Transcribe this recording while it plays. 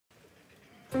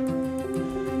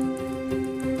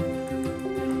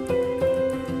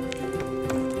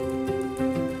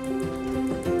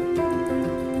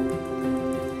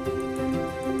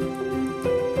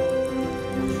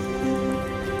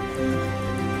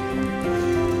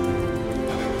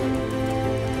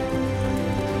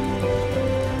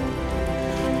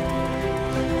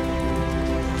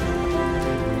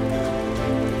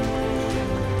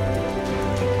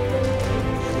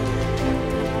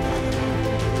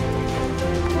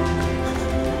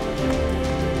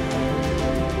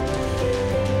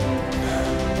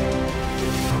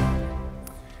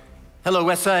Hello,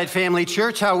 Westside Family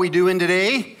Church. How are we doing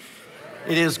today?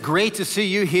 It is great to see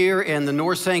you here in the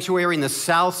North Sanctuary and the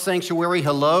South Sanctuary.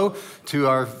 Hello to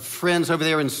our friends over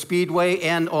there in Speedway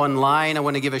and online. I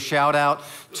want to give a shout out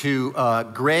to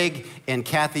Greg and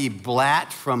Kathy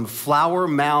Blatt from Flower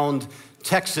Mound,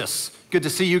 Texas. Good to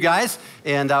see you guys.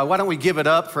 And why don't we give it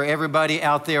up for everybody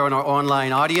out there in our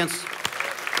online audience.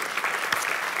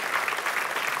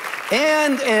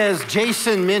 And as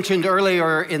Jason mentioned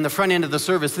earlier in the front end of the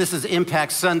service, this is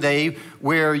Impact Sunday,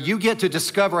 where you get to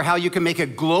discover how you can make a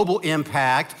global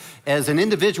impact as an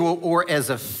individual or as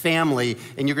a family.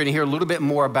 And you're going to hear a little bit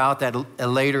more about that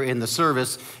later in the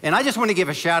service. And I just want to give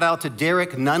a shout out to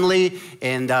Derek Nunley,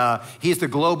 and he's the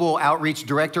Global Outreach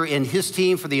Director, and his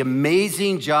team for the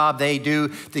amazing job they do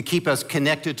to keep us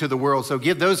connected to the world. So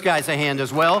give those guys a hand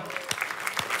as well.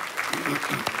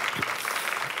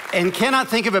 And cannot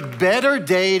think of a better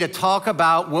day to talk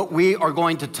about what we are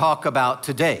going to talk about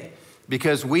today,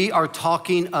 because we are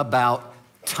talking about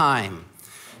time.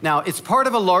 Now, it's part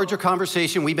of a larger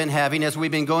conversation we've been having as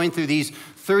we've been going through these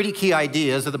 30 key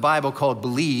ideas of the Bible called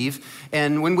Believe.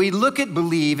 And when we look at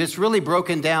Believe, it's really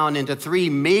broken down into three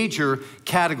major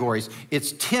categories.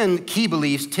 It's 10 key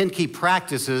beliefs, 10 key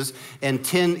practices, and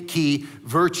 10 key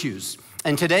virtues.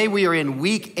 And today we are in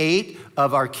week 8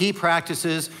 of our key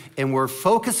practices, and we're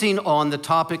focusing on the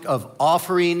topic of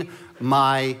offering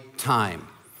my time.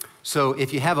 So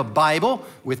if you have a Bible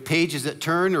with pages that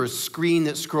turn or a screen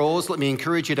that scrolls, let me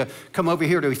encourage you to come over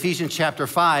here to Ephesians chapter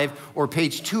 5 or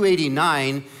page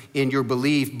 289 in your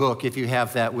Believe book if you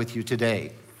have that with you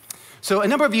today. So a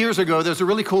number of years ago, there's a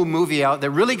really cool movie out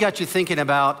that really got you thinking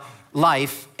about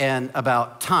life and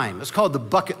about time. It's called The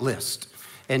Bucket List.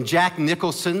 And Jack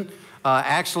Nicholson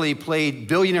actually played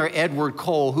billionaire Edward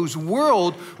Cole, whose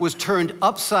world was turned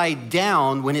upside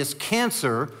down when his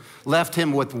cancer left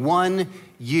him with 1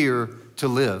 year to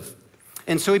live.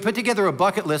 And so he put together a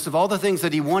bucket list of all the things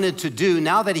that he wanted to do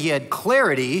now that he had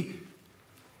clarity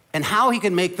and how he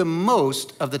could make the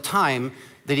most of the time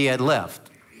that he had left.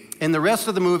 And the rest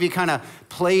of the movie kind of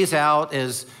plays out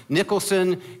as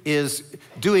Nicholson is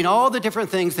doing all the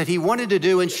different things that he wanted to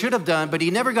do and should have done, but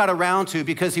he never got around to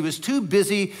because he was too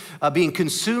busy being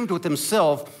consumed with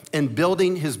himself and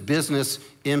building his business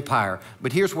empire.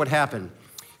 But here's what happened.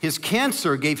 His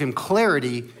cancer gave him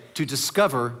clarity to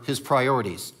discover his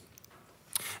priorities.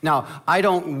 Now, I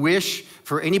don't wish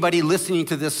for anybody listening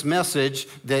to this message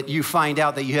that you find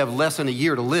out that you have less than a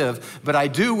year to live, but I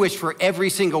do wish for every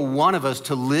single one of us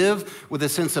to live with a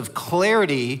sense of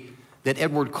clarity that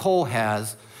Edward Cole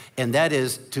has, and that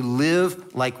is to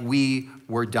live like we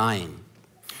were dying.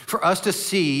 For us to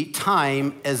see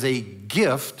time as a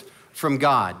gift from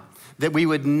God, that we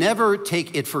would never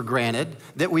take it for granted,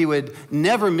 that we would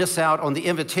never miss out on the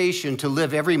invitation to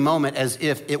live every moment as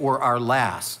if it were our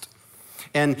last.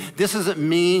 And this doesn't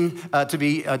mean to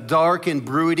be dark and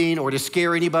brooding or to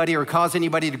scare anybody or cause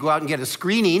anybody to go out and get a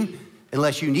screening,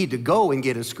 unless you need to go and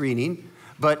get a screening.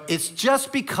 But it's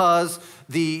just because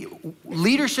the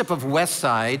leadership of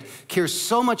Westside cares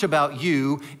so much about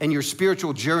you and your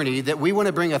spiritual journey that we want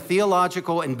to bring a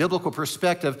theological and biblical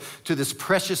perspective to this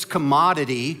precious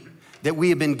commodity that we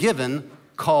have been given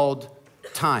called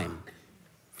time.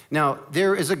 Now,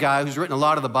 there is a guy who's written a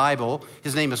lot of the Bible.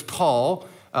 His name is Paul.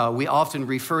 We often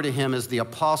refer to him as the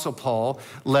Apostle Paul,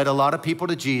 led a lot of people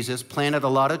to Jesus, planted a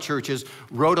lot of churches,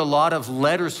 wrote a lot of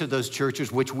letters to those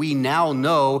churches, which we now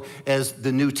know as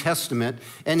the New Testament.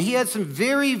 And he had some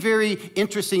very, very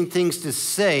interesting things to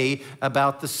say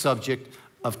about the subject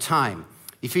of time.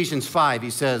 Ephesians 5, he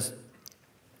says,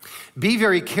 "Be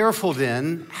very careful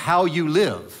then how you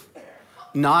live,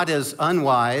 not as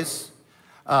unwise,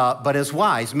 but as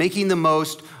wise, making the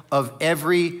most of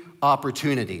every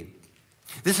opportunity."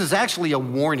 This is actually a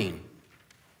warning.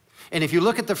 And if you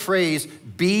look at the phrase,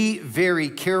 be very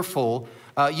careful,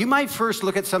 you might first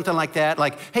look at something like that,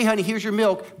 like, hey, honey, here's your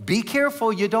milk. Be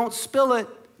careful you don't spill it.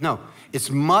 No, it's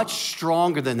much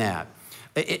stronger than that.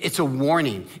 It's a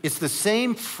warning. It's the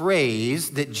same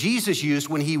phrase that Jesus used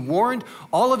when he warned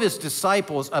all of his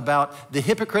disciples about the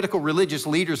hypocritical religious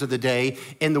leaders of the day.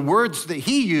 And the words that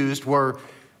he used were,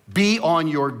 be on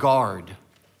your guard.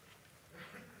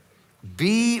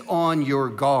 Be on your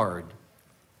guard.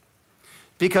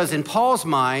 Because in Paul's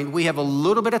mind, we have a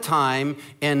little bit of time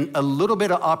and a little bit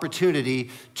of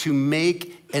opportunity to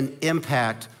make an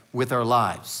impact with our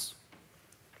lives.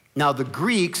 Now, the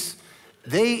Greeks,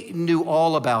 they knew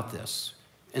all about this.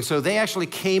 And so they actually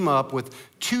came up with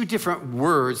two different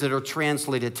words that are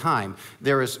translated time.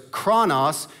 There is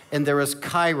chronos and there is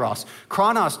kairos.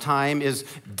 Chronos time is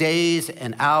days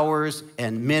and hours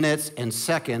and minutes and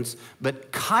seconds,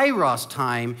 but kairos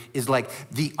time is like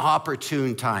the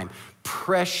opportune time,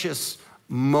 precious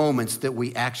moments that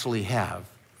we actually have.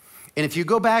 And if you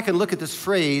go back and look at this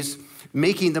phrase,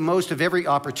 making the most of every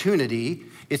opportunity,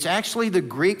 it's actually the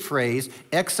Greek phrase,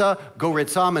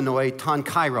 ἐξαγοραζόμενοι ton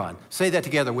kairon. Say that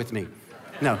together with me.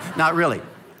 No, not really.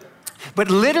 But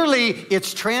literally,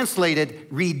 it's translated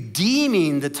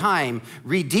redeeming the time.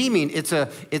 Redeeming, it's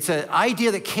an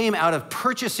idea that came out of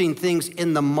purchasing things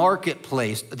in the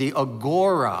marketplace, the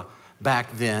agora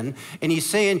back then. And he's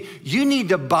saying, you need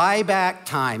to buy back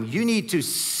time. You need to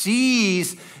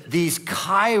seize these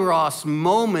kairos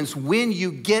moments when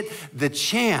you get the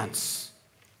chance.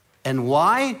 And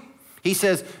why? He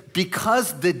says,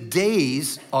 because the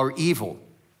days are evil.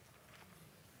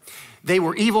 They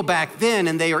were evil back then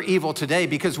and they are evil today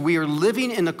because we are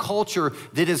living in a culture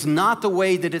that is not the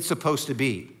way that it's supposed to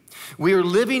be. We are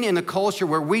living in a culture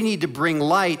where we need to bring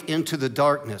light into the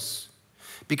darkness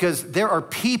because there are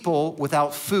people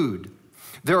without food.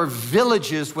 There are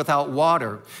villages without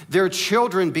water. There are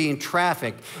children being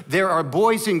trafficked. There are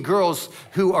boys and girls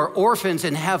who are orphans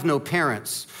and have no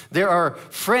parents. There are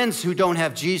friends who don't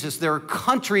have Jesus. There are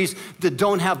countries that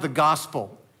don't have the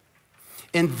gospel.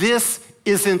 And this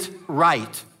isn't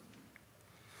right.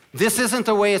 This isn't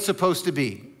the way it's supposed to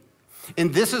be.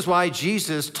 And this is why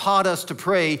Jesus taught us to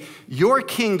pray, your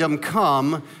kingdom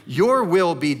come, your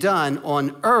will be done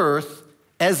on earth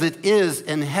as it is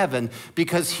in heaven,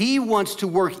 because he wants to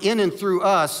work in and through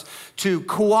us to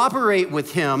cooperate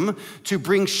with him to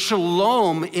bring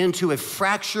shalom into a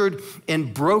fractured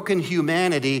and broken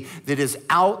humanity that is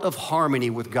out of harmony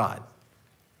with God.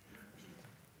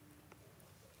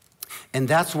 And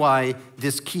that's why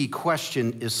this key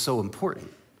question is so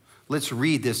important. Let's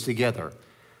read this together.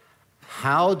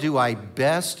 How do I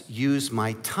best use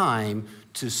my time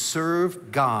to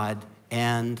serve God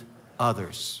and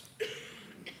others?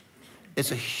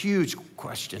 It's a huge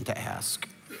question to ask.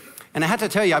 And I have to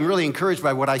tell you, I'm really encouraged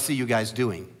by what I see you guys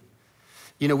doing.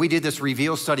 You know, we did this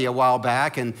Reveal study a while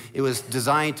back, and it was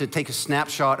designed to take a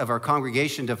snapshot of our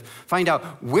congregation to find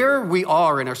out where we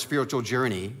are in our spiritual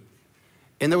journey.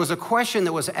 And there was a question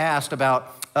that was asked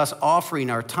about us offering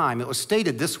our time. It was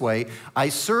stated this way: I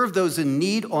serve those in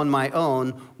need on my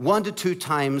own 1 to 2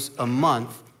 times a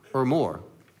month or more.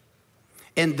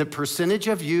 And the percentage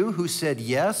of you who said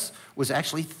yes was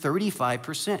actually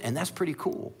 35%, and that's pretty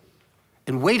cool.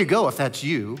 And way to go if that's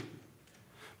you.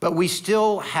 But we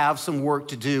still have some work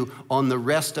to do on the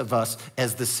rest of us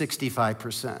as the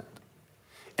 65%.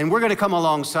 And we're gonna come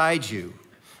alongside you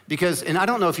because, and I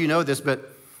don't know if you know this, but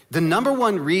the number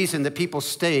one reason that people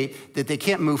state that they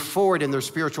can't move forward in their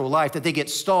spiritual life, that they get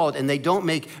stalled and they don't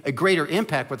make a greater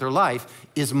impact with their life,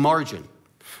 is margin.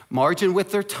 Margin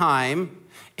with their time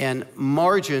and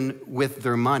margin with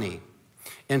their money.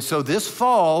 And so this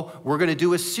fall, we're gonna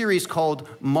do a series called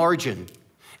Margin.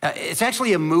 It's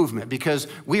actually a movement because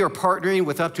we are partnering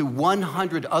with up to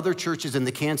 100 other churches in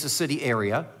the Kansas City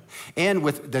area and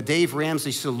with the Dave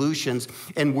Ramsey Solutions,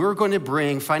 and we're going to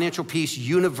bring Financial Peace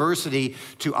University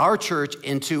to our church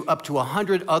and to up to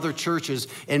 100 other churches,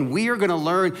 and we are going to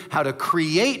learn how to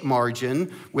create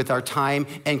margin with our time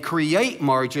and create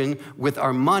margin with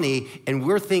our money, and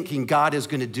we're thinking God is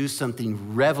going to do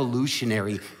something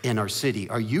revolutionary in our city.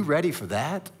 Are you ready for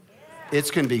that? It's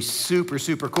going to be super,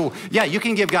 super cool. Yeah, you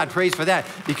can give God praise for that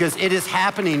because it is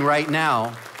happening right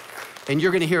now, and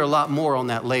you're going to hear a lot more on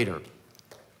that later.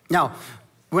 Now,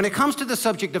 when it comes to the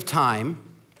subject of time,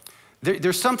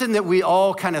 there's something that we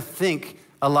all kind of think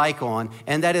alike on,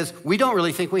 and that is we don't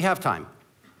really think we have time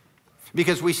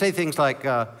because we say things like,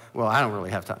 well, I don't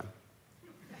really have time.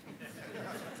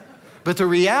 But the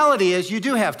reality is you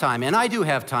do have time, and I do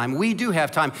have time. We do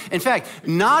have time. In fact,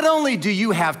 not only do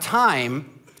you have time,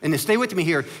 and stay with me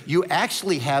here, you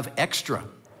actually have extra.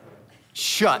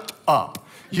 Shut up.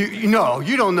 You know,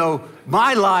 you don't know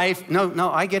my life. No,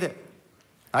 I get it.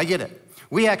 I get it.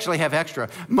 We actually have extra.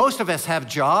 Most of us have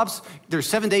jobs. There's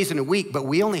 7 days in a week, but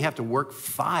we only have to work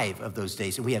 5 of those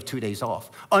days, and we have 2 days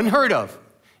off. Unheard of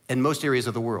in most areas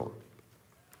of the world.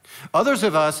 Others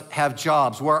of us have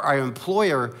jobs where our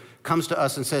employer comes to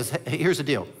us and says, hey, here's the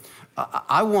deal.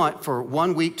 I want for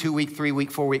 1 week, 2 week, 3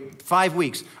 week, 4 week, 5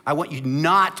 weeks, I want you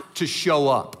not to show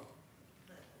up.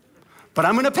 But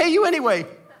I'm gonna pay you anyway.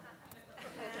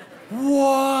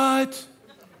 What?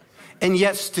 And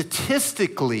yet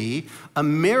statistically,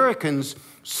 Americans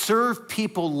serve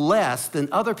people less than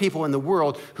other people in the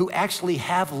world who actually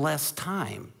have less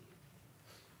time.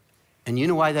 And you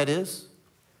know why that is?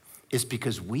 It's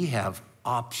because we have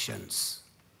options.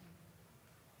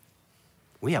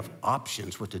 We have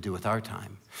options what to do with our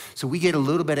time. So we get a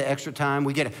little bit of extra time.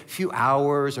 We get a few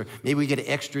hours, or maybe we get an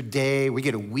extra day. We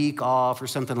get a week off or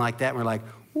something like that. And we're like,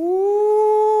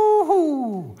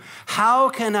 ooh, how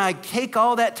can I take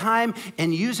all that time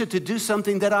and use it to do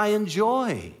something that I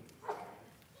enjoy?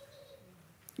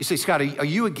 You say, Scott, are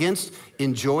you against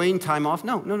enjoying time off?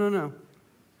 No.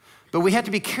 But we have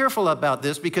to be careful about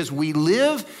this because we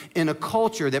live in a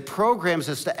culture that programs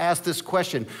us to ask this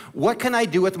question: what can I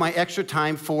do with my extra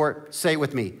time for, say it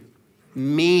with me,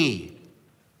 me?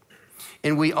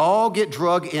 And we all get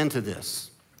drugged into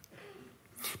this.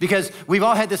 Because we've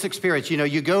all had this experience. You know,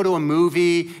 you go to a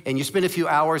movie and you spend a few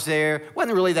hours there.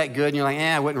 Wasn't really that good, and you're like,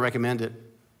 I wouldn't recommend it.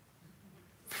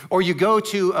 Or you go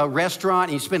to a restaurant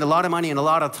and you spend a lot of money and a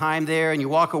lot of time there, and you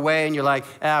walk away and you're like,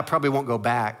 I probably won't go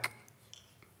back.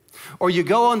 Or you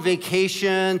go on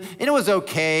vacation, and it was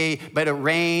okay, but it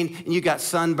rained, and you got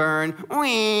sunburn.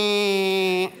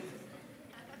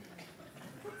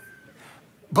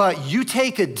 But you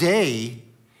take a day,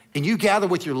 and you gather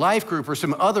with your life group or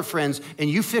some other friends, and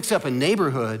you fix up a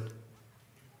neighborhood,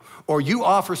 or you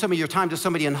offer some of your time to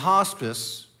somebody in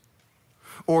hospice,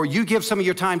 or you give some of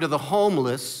your time to the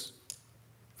homeless,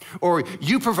 or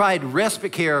you provide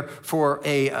respite care for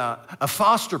a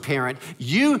foster parent.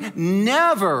 You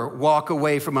never walk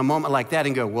away from a moment like that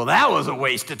and go, well, that was a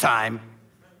waste of time.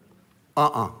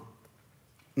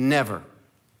 Never.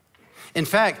 In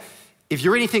fact, if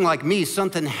you're anything like me,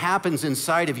 something happens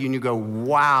inside of you and you go,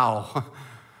 wow,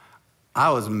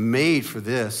 I was made for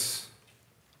this.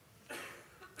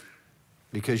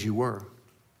 Because you were.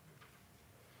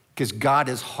 Because God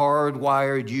has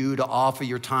hardwired you to offer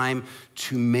your time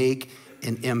to make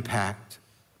an impact.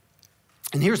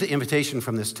 And here's the invitation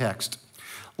from this text.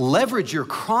 Leverage your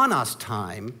chronos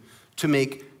time to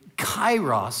make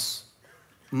kairos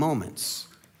moments.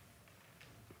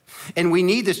 And we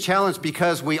need this challenge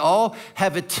because we all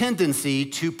have a tendency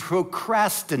to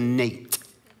procrastinate,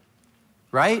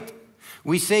 right?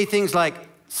 We say things like,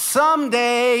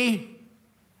 someday,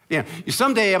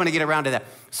 someday I'm gonna get around to that.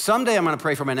 Someday I'm gonna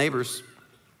pray for my neighbors.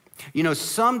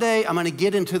 Someday I'm gonna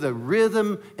get into the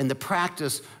rhythm and the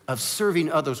practice of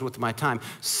serving others with my time.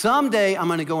 Someday I'm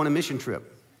gonna go on a mission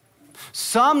trip.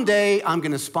 Someday I'm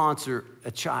gonna sponsor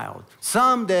a child.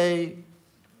 Someday.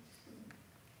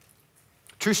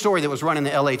 True story that was run in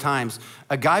the LA Times.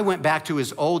 A guy went back to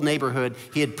his old neighborhood.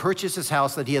 He had purchased his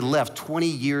house that he had left 20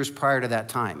 years prior to that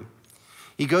time.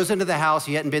 He goes into the house,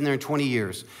 he hadn't been there in 20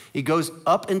 years. He goes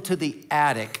up into the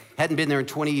attic, hadn't been there in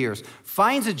 20 years,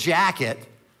 finds a jacket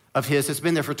of his that's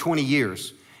been there for 20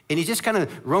 years. And he's just kind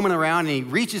of roaming around, and he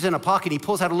reaches in a pocket and he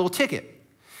pulls out a little ticket.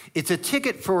 It's a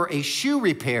ticket for a shoe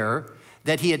repair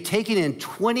that he had taken in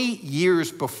 20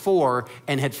 years before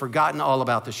and had forgotten all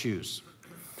about the shoes.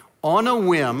 On a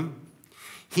whim,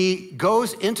 he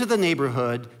goes into the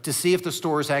neighborhood to see if the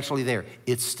store is actually there.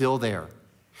 It's still there.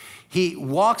 He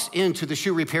walks into the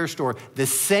shoe repair store. The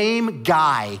same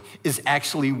guy is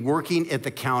actually working at the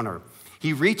counter.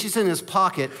 He reaches in his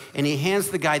pocket and he hands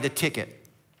the guy the ticket.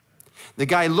 The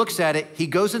guy looks at it. He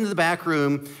goes into the back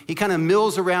room. He kind of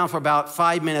mills around for about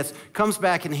 5 minutes, comes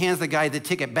back and hands the guy the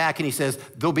ticket back, and he says,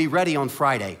 they'll be ready on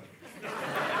Friday.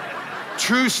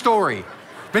 True story.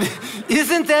 But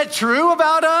isn't that true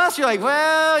about us? You're like,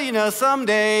 well,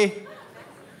 someday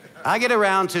I get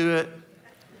around to it.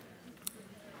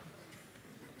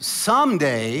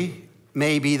 Someday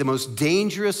may be the most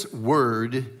dangerous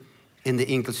word in the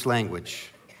English language.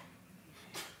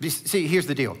 See, here's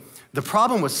the deal. The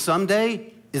problem with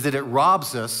someday is that it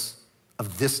robs us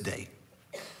of this day,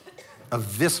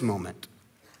 of this moment.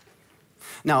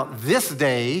 Now, this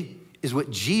day is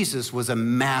what Jesus was a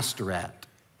master at.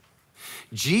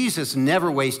 Jesus never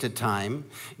wasted time.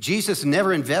 Jesus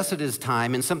never invested his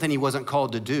time in something he wasn't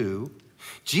called to do.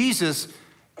 Jesus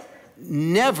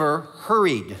never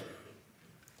hurried.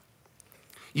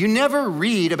 You never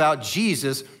read about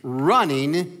Jesus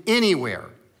running anywhere.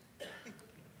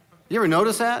 You ever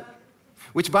notice that?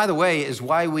 Which, by the way, is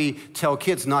why we tell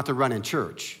kids not to run in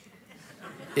church.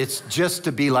 It's just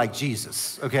to be like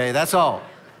Jesus, okay? That's all.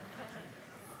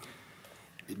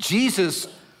 Jesus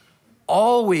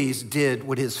always did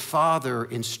what his Father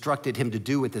instructed him to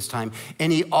do at this time,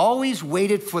 and he always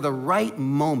waited for the right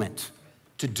moment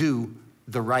to do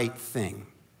the right thing.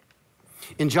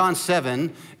 In John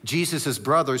 7, Jesus'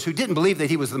 brothers, who didn't believe that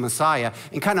he was the Messiah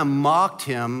and kind of mocked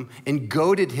him and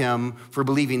goaded him for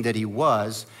believing that he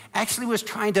was, actually was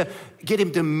trying to get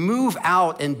him to move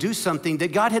out and do something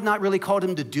that God had not really called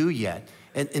him to do yet.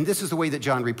 And this is the way that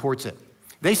John reports it.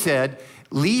 They said,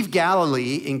 leave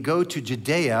Galilee and go to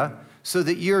Judea so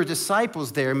that your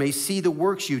disciples there may see the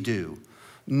works you do.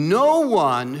 No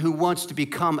one who wants to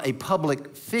become a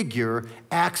public figure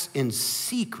acts in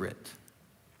secret.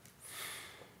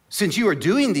 Since you are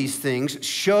doing these things,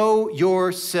 show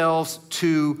yourselves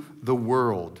to the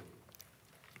world.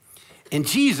 And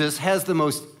Jesus has the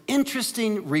most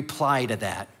interesting reply to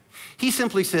that. He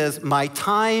simply says, my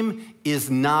time is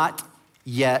not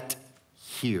yet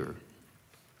here.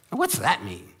 Now, what's that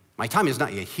mean? My time is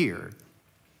not yet here.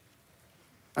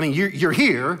 I mean, you're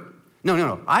here.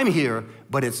 No, I'm here,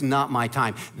 but it's not my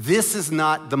time. This is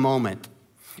not the moment.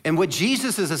 And what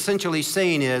Jesus is essentially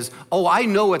saying is, oh, I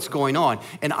know what's going on,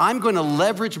 and I'm going to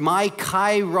leverage my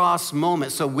kairos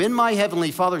moment. So when my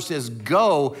Heavenly Father says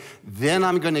go, then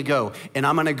I'm going to go. And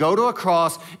I'm going to go to a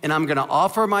cross, and I'm going to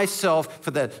offer myself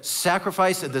for the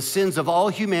sacrifice of the sins of all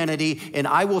humanity, and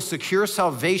I will secure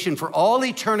salvation for all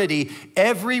eternity,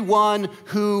 everyone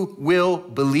who will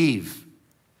believe.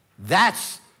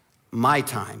 That's my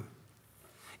time.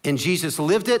 And Jesus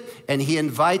lived it, and he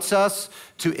invites us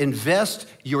to invest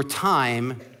your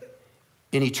time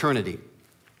in eternity.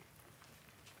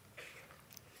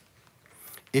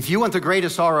 If you want the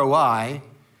greatest ROI,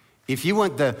 if you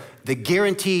want the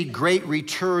guaranteed great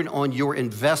return on your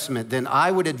investment, then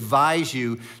I would advise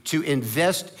you to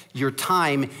invest your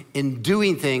time in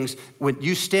doing things. When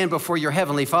you stand before your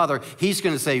Heavenly Father, he's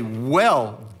going to say,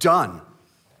 well done.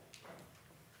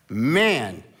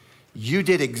 Man, you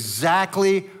did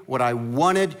exactly what I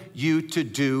wanted you to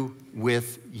do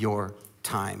with your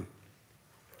time.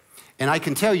 And I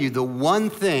can tell you the one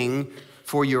thing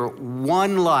for your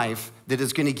one life that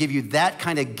is going to give you that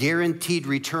kind of guaranteed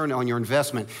return on your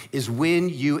investment is when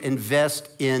you invest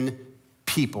in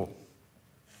people.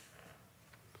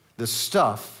 The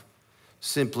stuff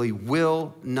simply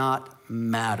will not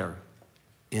matter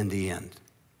in the end.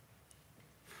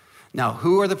 Now,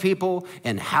 who are the people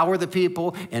and how are the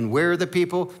people and where are the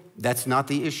people? That's not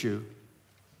the issue.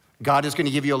 God is going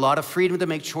to give you a lot of freedom to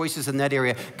make choices in that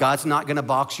area. God's not going to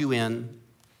box you in.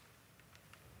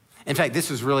 In fact,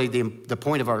 this is really the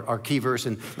point of our key verse,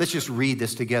 and let's just read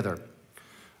this together.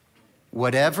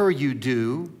 Whatever you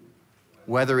do,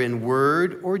 whether in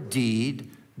word or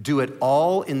deed, do it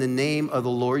all in the name of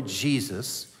the Lord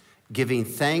Jesus, giving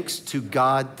thanks to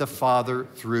God the Father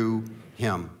through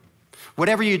him.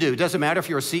 Whatever you do, it doesn't matter if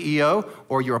you're a CEO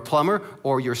or you're a plumber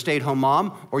or you're a stay-at-home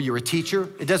mom or you're a teacher.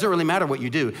 It doesn't really matter what you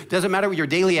do. It doesn't matter what your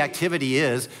daily activity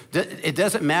is. It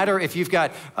doesn't matter if you've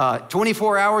got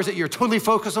 24 hours that you're totally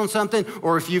focused on something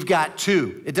or if you've got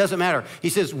 2. It doesn't matter. He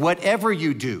says, whatever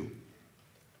you do.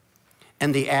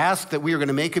 And the ask that we are going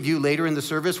to make of you later in the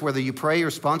service, whether you pray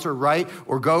or sponsor, write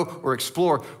or go or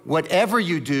explore, whatever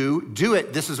you do, do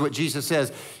it, this is what Jesus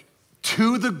says,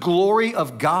 to the glory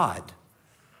of God.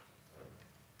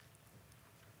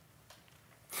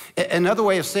 Another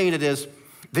way of saying it is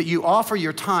that you offer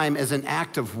your time as an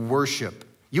act of worship.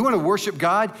 You want to worship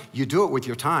God? You do it with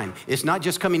your time. It's not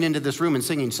just coming into this room and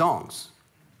singing songs.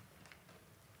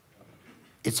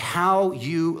 It's how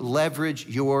you leverage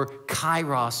your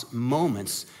kairos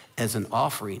moments as an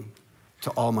offering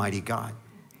to Almighty God.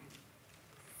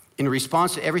 In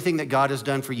response to everything that God has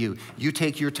done for you, you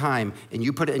take your time and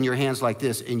you put it in your hands like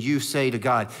this and you say to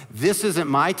God, this isn't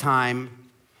my time,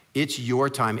 it's your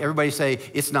time. Everybody say,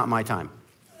 it's not my time.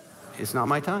 It's not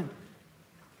my time.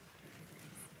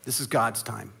 This is God's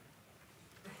time.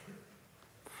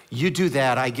 You do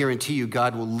that, I guarantee you,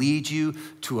 God will lead you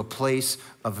to a place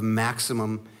of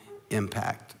maximum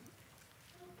impact.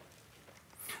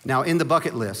 Now, in the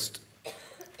bucket list,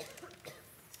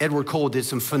 Edward Cole did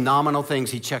some phenomenal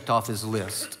things he checked off his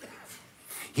list.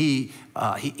 He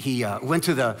went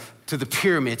to the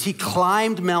pyramids. He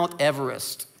climbed Mount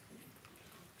Everest.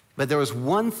 But there was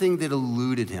one thing that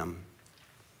eluded him,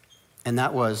 and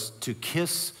that was to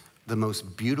kiss the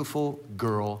most beautiful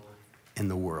girl in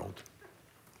the world.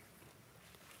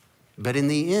 But in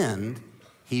the end,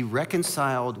 he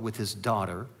reconciled with his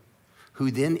daughter, who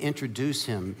then introduced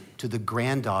him to the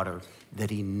granddaughter that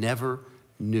he never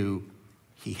knew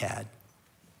he had.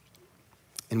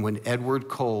 And when Edward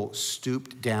Cole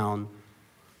stooped down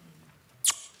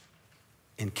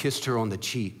and kissed her on the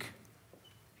cheek,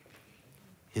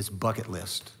 his bucket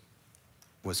list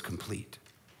was complete.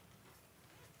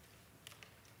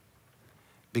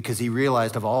 Because he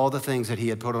realized of all the things that he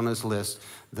had put on his list,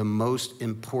 the most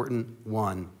important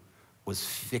one was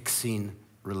fixing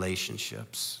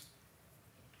relationships.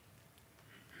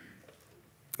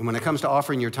 And when it comes to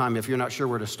offering your time, if you're not sure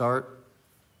where to start,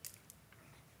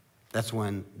 that's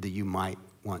one that you might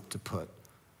want to put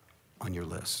on your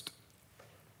list.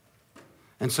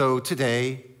 And so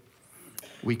today,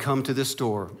 we come to this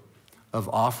door of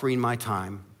offering my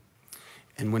time,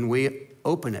 and when we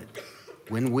open it,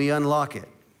 when we unlock it,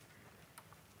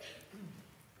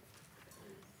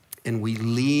 and we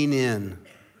lean in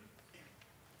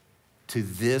to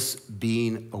this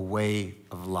being a way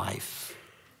of life,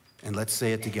 and let's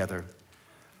say it together,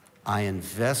 I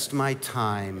invest my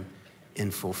time in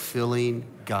fulfilling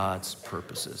God's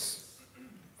purposes.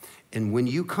 And when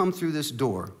you come through this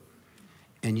door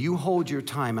and you hold your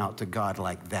time out to God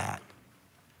like that,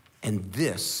 and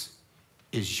this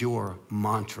is your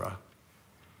mantra,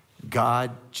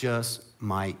 God just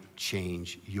might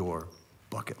change your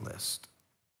bucket list.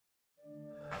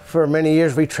 For many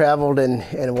years we traveled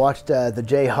and watched the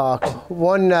Jayhawks.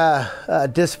 One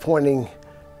disappointing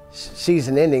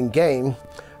season-ending game,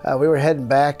 we were heading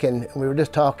back and we were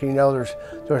just talking, you know,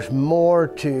 there's more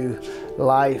to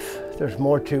life, there's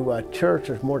more to church,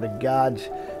 there's more to God's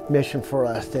mission for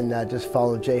us than just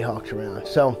follow the Jayhawks around.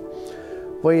 So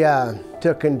we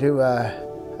took into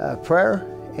prayer,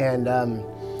 and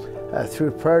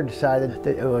through prayer decided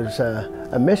that it was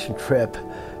a mission trip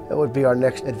that would be our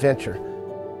next adventure.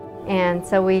 And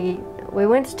so we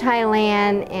went to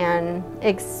Thailand, and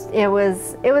it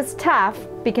was tough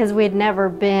because we had never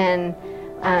been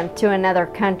to another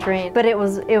country, but it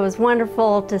was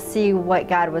wonderful to see what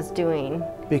God was doing.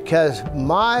 Because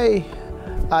my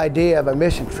idea of a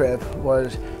mission trip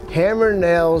was hammering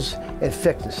nails and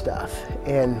fixing stuff,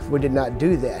 and we did not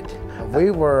do that.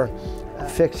 We were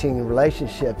fixing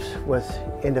relationships with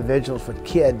individuals, with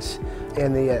kids,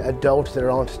 and the adults that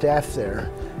are on staff there.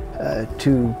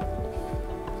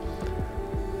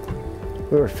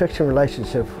 We were fixing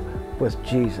relationships with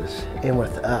Jesus and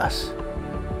with us.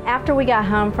 After we got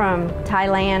home from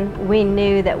Thailand, we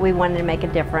knew that we wanted to make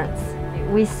a difference.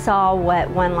 We saw what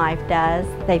One Life does.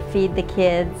 They feed the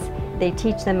kids, they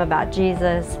teach them about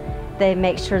Jesus, they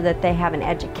make sure that they have an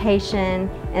education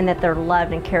and that they're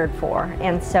loved and cared for.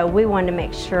 And so we wanted to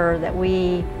make sure that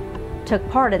we took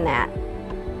part in that.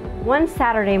 One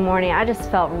Saturday morning, I just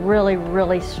felt really,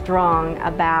 really strong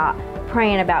about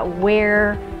praying about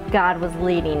where God was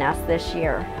leading us this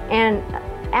year. And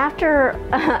after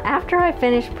I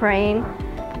finished praying,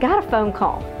 I got a phone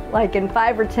call, like in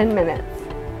 5 or 10 minutes.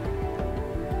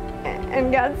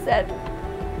 And God said,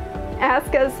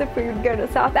 ask us if we would go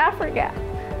to South Africa.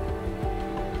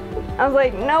 I was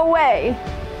like, no way.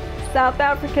 South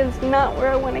Africa is not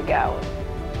where I want to go.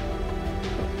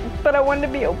 But I wanted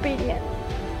to be obedient.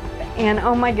 And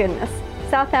oh my goodness,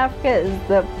 South Africa is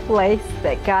the place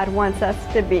that God wants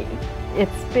us to be.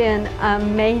 It's been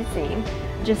amazing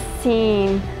just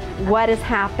seeing what is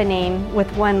happening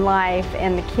with One Life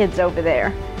and the kids over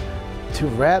there. To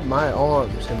wrap my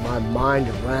arms and my mind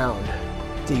around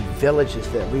the villages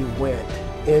that we went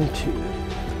into,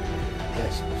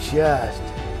 it's just,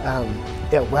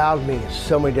 it wowed me in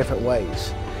so many different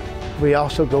ways. We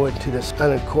also go into this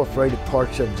unincorporated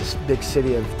parts of this big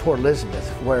city of Port Elizabeth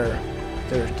where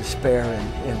there's despair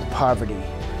and poverty.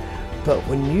 But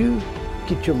when you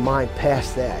get your mind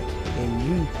past that and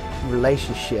you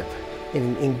relationship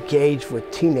and engage with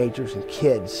teenagers and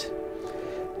kids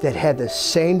that had the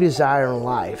same desire in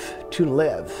life to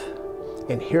live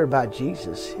and hear about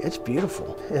Jesus, it's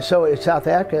beautiful. And so South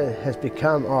Africa has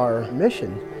become our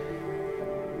mission.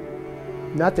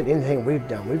 Not that anything we've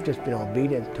done, we've just been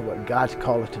obedient to what God's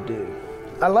called us to do.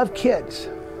 I love kids,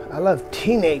 I love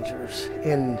teenagers,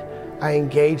 and I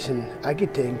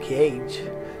get to engage.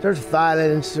 There's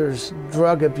violence, there's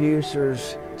drug abuse,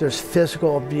 there's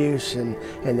physical abuse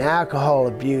and alcohol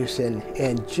abuse,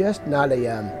 and just not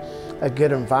a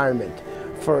good environment.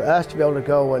 For us to be able to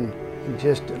go and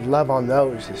just love on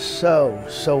those is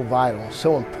so vital,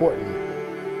 so important.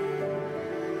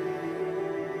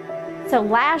 So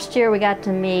last year we got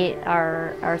to meet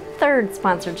our third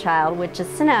sponsored child, which is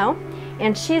Snow,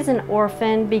 and she's an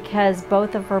orphan because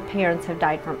both of her parents have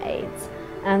died from AIDS.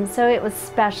 So it was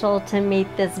special to meet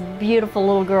this beautiful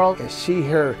little girl. And see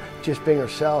her just being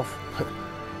herself,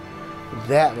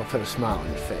 that will put a smile on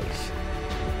your face.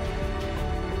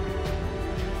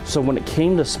 So when it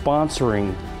came to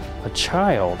sponsoring a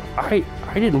child, I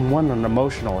didn't want an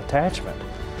emotional attachment,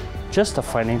 just a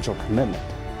financial commitment.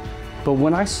 But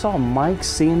when I saw Mike,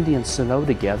 Sandy, and Snow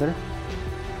together,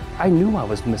 I knew I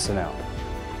was missing out.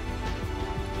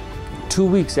 2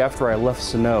 weeks after I left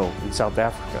Snow in South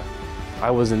Africa,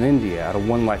 I was in India at a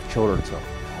One Life Children's Home.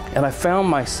 And I found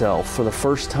myself for the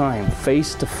first time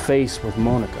face to face with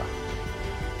Monica,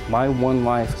 my One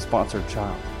Life sponsored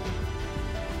child.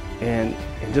 And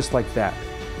just like that,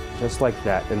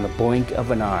 in the blink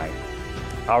of an eye,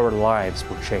 our lives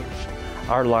were changed.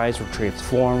 Our lives were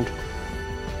transformed.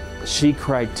 She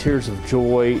cried tears of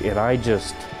joy, and I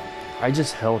just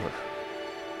held her.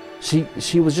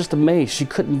 She was just amazed. She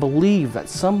couldn't believe that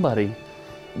somebody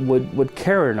would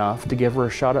care enough to give her a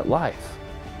shot at life.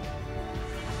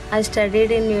 I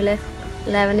studied in New Life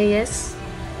 11 years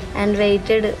and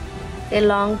waited a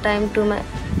long time to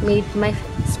meet my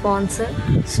sponsor,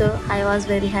 so I was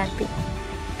very happy.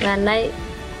 When I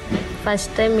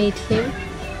first time meet him,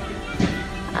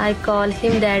 I call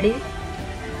him Daddy.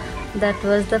 That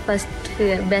was the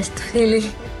best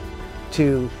feeling.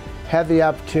 To have the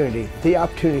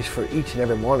opportunities for each and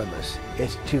every one of us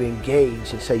is to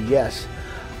engage and say, yes,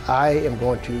 I am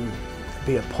going to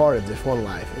be a part of this One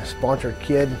Life. And sponsor a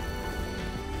kid,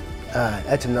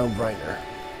 that's a no-brainer.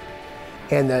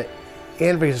 And the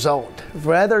end result,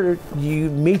 whether you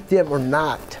meet them or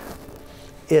not,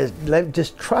 is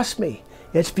just trust me,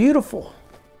 it's beautiful.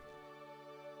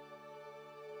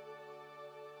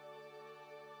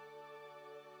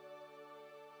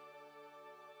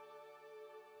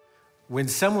 When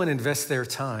someone invests their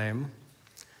time,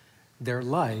 their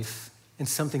life, in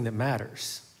something that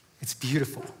matters, it's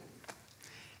beautiful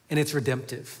and it's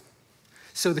redemptive.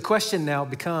 So the question now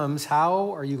becomes,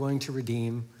 how are you going to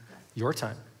redeem your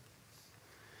time?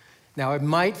 Now, it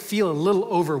might feel a little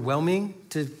overwhelming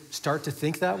to start to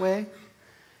think that way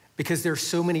because there are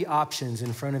so many options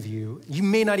in front of you. You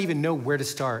may not even know where to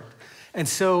start. And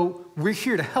so we're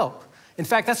here to help. In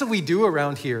fact, that's what we do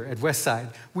around here at Westside.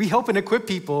 We help and equip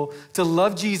people to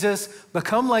love Jesus,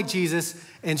 become like Jesus,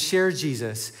 and share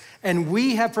Jesus. And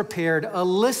we have prepared a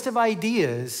list of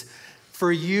ideas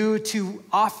for you to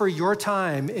offer your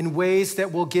time in ways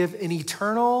that will give an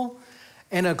eternal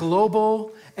and a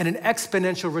global and an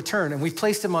exponential return. And we've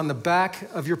placed them on the back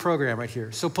of your program right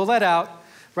here. So pull that out.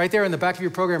 Right there in the back of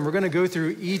your program, we're going to go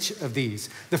through each of these.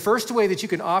 The first way that you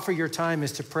can offer your time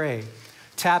is to pray.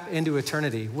 Tap into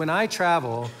eternity. When I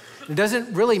travel, it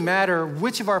doesn't really matter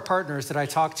which of our partners that I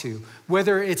talk to,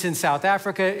 whether it's in South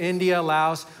Africa, India,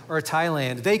 Laos, or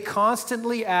Thailand, they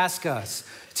constantly ask us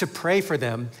to pray for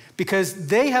them because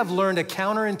they have learned a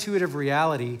counterintuitive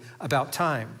reality about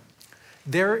time.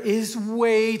 There is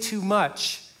way too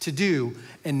much to do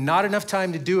and not enough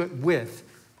time to do it with.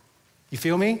 You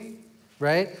feel me?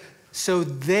 Right? So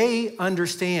they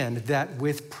understand that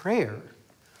with prayer,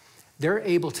 they're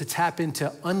able to tap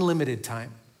into unlimited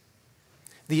time,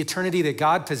 the eternity that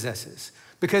God possesses.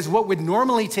 Because what would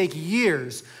normally take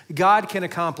years, God can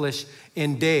accomplish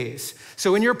in days.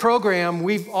 So in your program,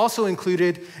 we've also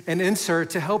included an insert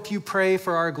to help you pray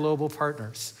for our global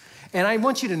partners. And I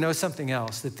want you to know something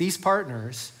else, that these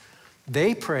partners,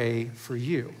 they pray for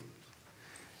you.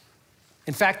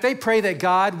 In fact, they pray that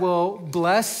God will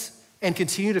bless and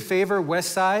continue to favor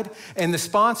Westside, and the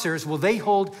sponsors, well, they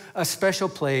hold a special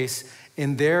place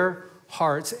in their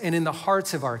hearts and in the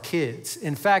hearts of our kids.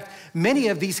 In fact, many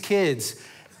of these kids,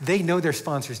 they know their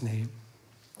sponsor's name,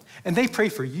 and they pray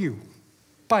for you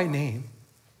by name.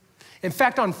 In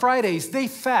fact, on Fridays, they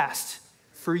fast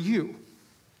for you.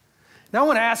 Now I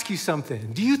want to ask you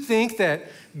something. Do you think that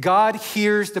God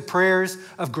hears the prayers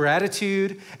of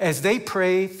gratitude as they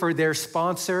pray for their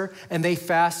sponsor and they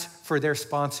fast for their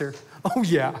sponsor? Oh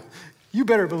yeah, you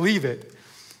better believe it.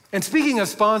 And speaking of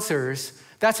sponsors,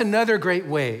 that's another great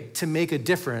way to make a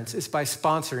difference is by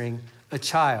sponsoring a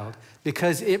child,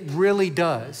 because it really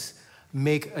does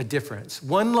make a difference.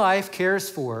 One Life cares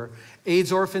for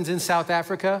AIDS orphans in South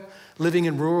Africa, living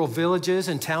in rural villages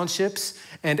and townships,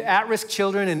 and at-risk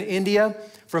children in India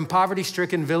from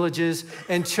poverty-stricken villages,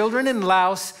 and children in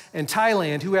Laos and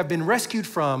Thailand who have been rescued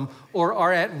from or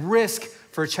are at risk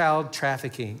for child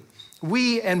trafficking.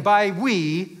 We, and by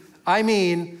we, I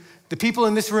mean the people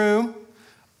in this room,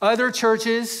 other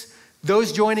churches,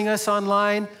 those joining us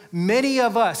online, many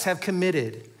of us have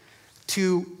committed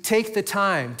to take the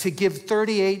time to give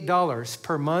 $38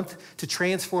 per month to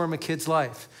transform a kid's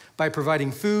life by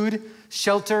providing food,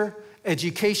 shelter,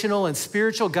 educational and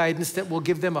spiritual guidance that will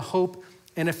give them a hope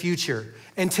and a future.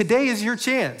 And today is your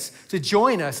chance to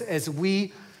join us as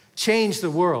we change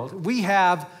the world. We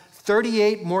have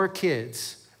 38 more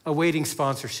kids awaiting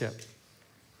sponsorship.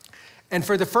 And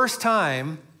for the first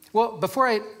time, well, before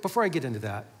I get into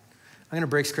that, I'm gonna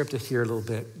break script here a little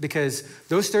bit, because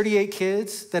those 38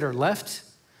 kids that are left,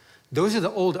 those are the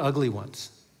old ugly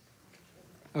ones,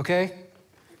 okay?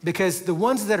 Because the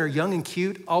ones that are young and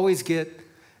cute always get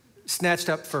snatched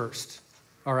up first,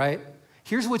 all right?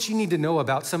 Here's what you need to know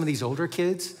about some of these older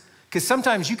kids, because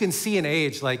sometimes you can see an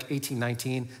age like 18,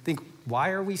 19, think,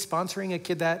 why are we sponsoring a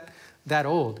kid that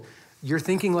old? You're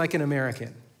thinking like an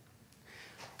American.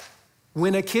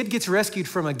 When a kid gets rescued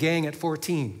from a gang at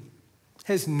 14,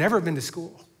 has never been to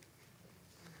school,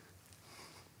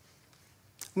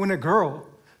 when a girl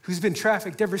who's been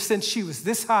trafficked ever since she was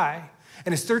this high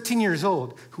and is 13 years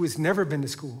old, who has never been to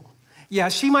school. Yeah,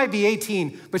 she might be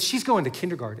 18, but she's going to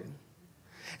kindergarten.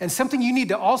 And something you need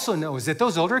to also know is that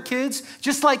those older kids,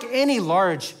 just like any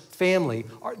large family,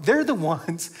 they're the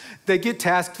ones that get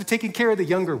tasked with taking care of the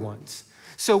younger ones.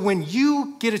 So when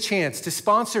you get a chance to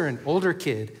sponsor an older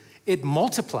kid, it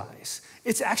multiplies.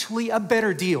 It's actually a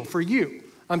better deal for you,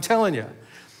 I'm telling you.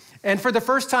 And for the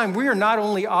first time, we are not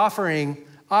only offering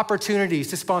opportunities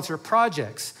to sponsor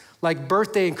projects like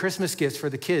birthday and Christmas gifts for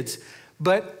the kids,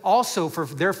 but also for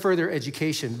their further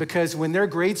education, because when their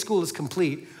grade school is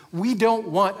complete, we don't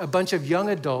want a bunch of young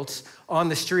adults on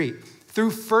the street.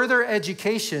 Through further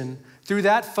education, through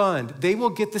that fund, they will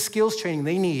get the skills training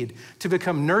they need to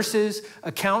become nurses,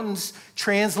 accountants,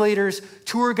 translators,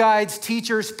 tour guides,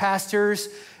 teachers, pastors,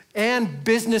 and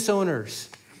business owners,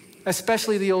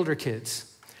 especially the older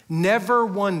kids. Never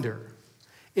wonder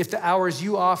if the hours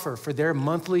you offer for their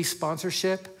monthly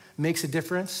sponsorship makes a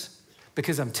difference,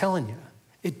 because I'm telling you,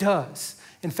 it does.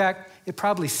 In fact, it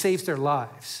probably saves their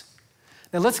lives.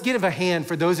 Now let's give a hand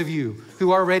for those of you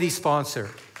who already sponsor.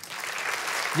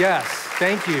 Yes,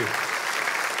 thank you.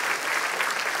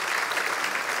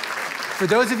 For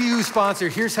those of you who sponsor,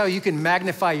 here's how you can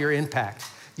magnify your impact.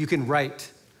 You can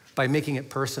write by making it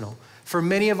personal. For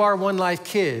many of our One Life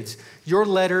kids, your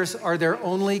letters are their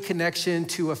only connection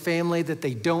to a family that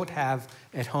they don't have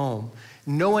at home.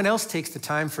 No one else takes the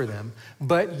time for them,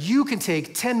 but you can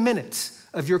take 10 minutes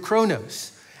of your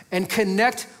chronos and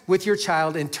connect with your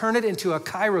child and turn it into a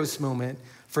kairos moment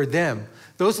for them.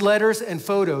 Those letters and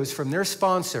photos from their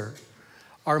sponsor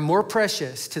are more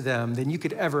precious to them than you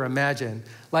could ever imagine.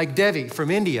 Like Devi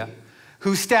from India,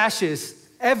 who stashes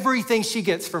everything she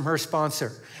gets from her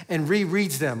sponsor and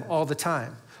rereads them all the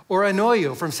time. Or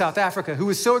Anoyo from South Africa, who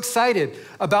was so excited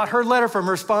about her letter from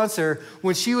her sponsor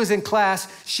when she was in class,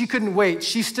 she couldn't wait.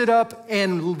 She stood up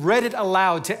and read it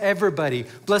aloud to everybody,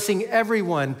 blessing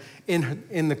everyone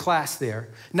in the class there.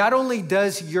 Not only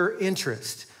does your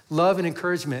interest, love, and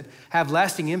encouragement have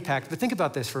lasting impact, but think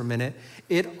about this for a minute,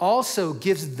 it also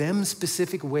gives them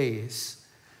specific ways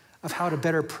of how to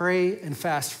better pray and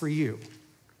fast for you.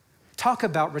 Talk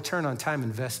about return on time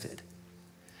invested.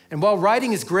 And while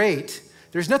writing is great,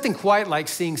 there's nothing quite like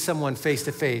seeing someone face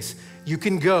to face. You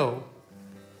can go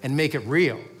and make it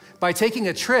real. By taking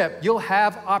a trip, you'll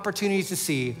have opportunities to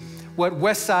see what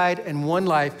Westside and One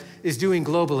Life is doing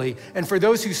globally. And for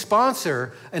those who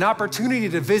sponsor, an opportunity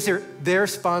to visit their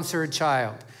sponsored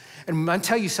child. And I'll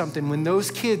tell you something, when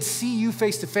those kids see you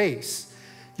face to face,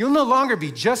 you'll no longer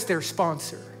be just their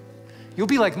sponsor. You'll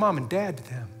be like mom and dad to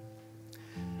them.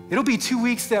 It'll be 2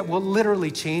 weeks that will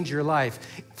literally change your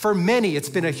life. For many, it's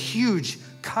been a huge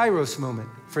kairos moment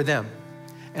for them.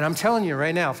 And I'm telling you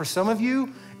right now, for some of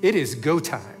you, it is go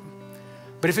time.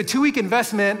 But if a 2-week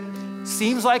investment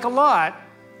seems like a lot,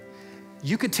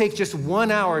 you could take just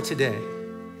 1 hour today,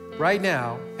 right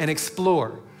now, and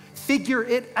explore. Figure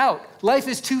it out. Life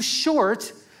is too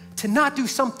short to not do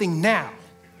something now.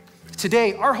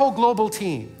 Today, our whole global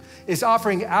team is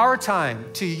offering our time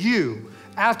to you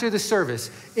after the service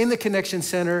in the Connection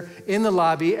Center, in the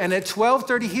lobby, and at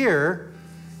 12:30 here,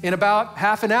 in about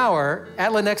half an hour,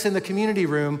 at Lenex in the community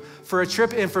room for a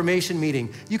trip information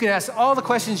meeting. You can ask all the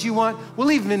questions you want.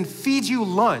 We'll even feed you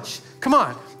lunch. Come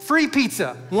on, free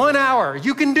pizza, 1 hour.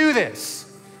 You can do this,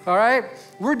 all right?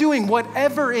 We're doing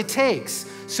whatever it takes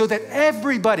so that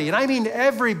everybody, and I mean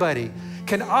everybody,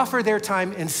 can offer their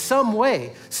time in some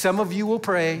way. Some of you will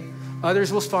pray,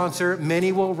 others will sponsor,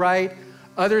 many will write,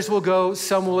 others will go,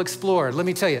 some will explore. Let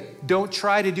me tell you, don't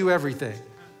try to do everything,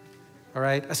 all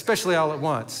right? Especially all at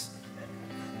once.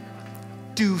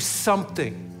 Do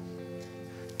something.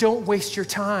 Don't waste your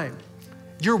time.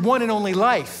 Your one and only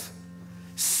life.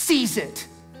 Seize it.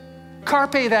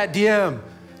 Carpe that diem.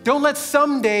 Don't let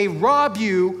someday rob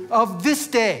you of this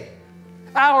day,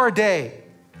 our day.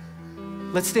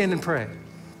 Let's stand and pray.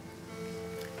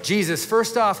 Jesus,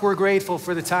 first off, we're grateful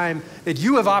for the time that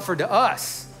you have offered to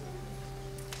us.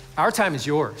 Our time is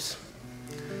yours.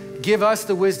 Give us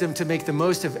the wisdom to make the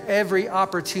most of every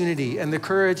opportunity and the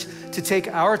courage to take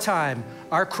our time,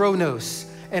 our chronos,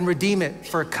 and redeem it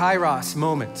for kairos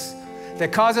moments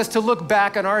that cause us to look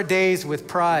back on our days with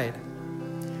pride.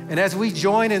 And as we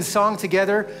join in song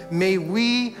together, may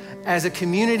we as a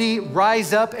community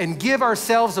rise up and give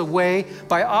ourselves away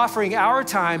by offering our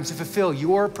time to fulfill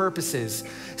your purposes.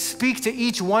 Speak to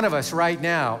each one of us right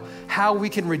now how we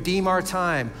can redeem our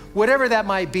time, whatever that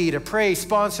might be, to pray,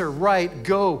 sponsor, write,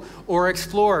 go, or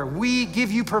explore. We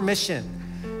give you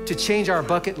permission to change our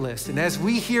bucket list. And as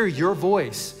we hear your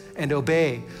voice and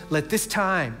obey, let this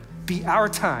time be our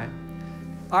time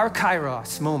our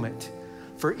kairos moment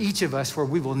for each of us where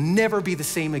we will never be the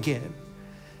same again.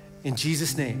 In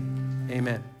Jesus' name,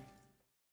 amen.